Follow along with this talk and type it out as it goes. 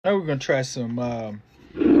Now we're gonna try some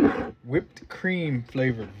whipped cream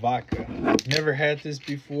flavored vodka. Never had this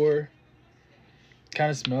before. Kind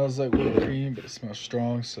of smells like whipped cream, but it smells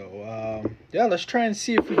strong. So yeah, let's try and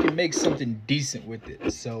see if we can make something decent with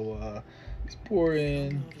it. So let's pour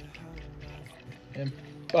in and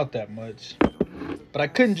about that much. But I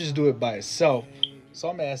couldn't just do it by itself, so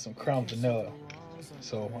I'm gonna add some crown vanilla.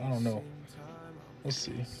 So I don't know. Let's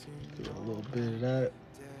see. Do a little bit of that.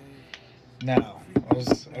 Now,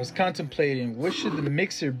 I was contemplating what should the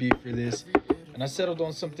mixer be for this, and I settled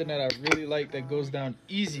on something that I really like that goes down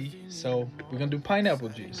easy. So we're gonna do pineapple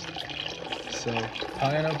juice. So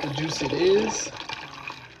pineapple juice it is.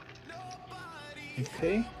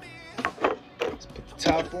 Okay. Let's put the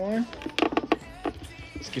top on.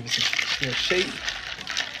 Let's give it some real shape.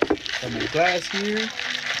 Got my glass here.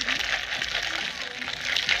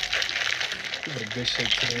 Give it a good shake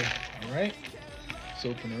today. All right. Let's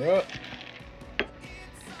open her up.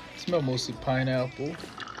 Smell mostly pineapple.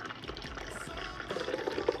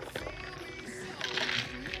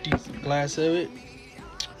 Decent glass of it.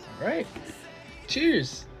 All right.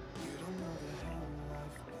 Cheers.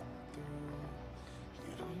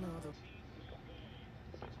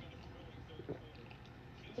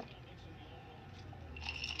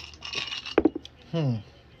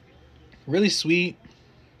 Really sweet.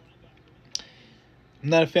 I'm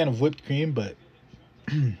not a fan of whipped cream, but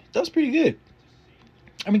that was pretty good.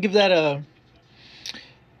 I'm gonna give that a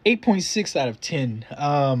 8.6 out of 10.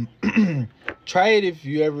 Try it if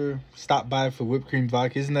you ever stop by for whipped cream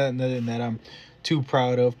vodka. It's not nothing that I'm too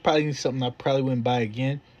proud of. Probably something I probably wouldn't buy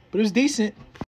again, but it was decent.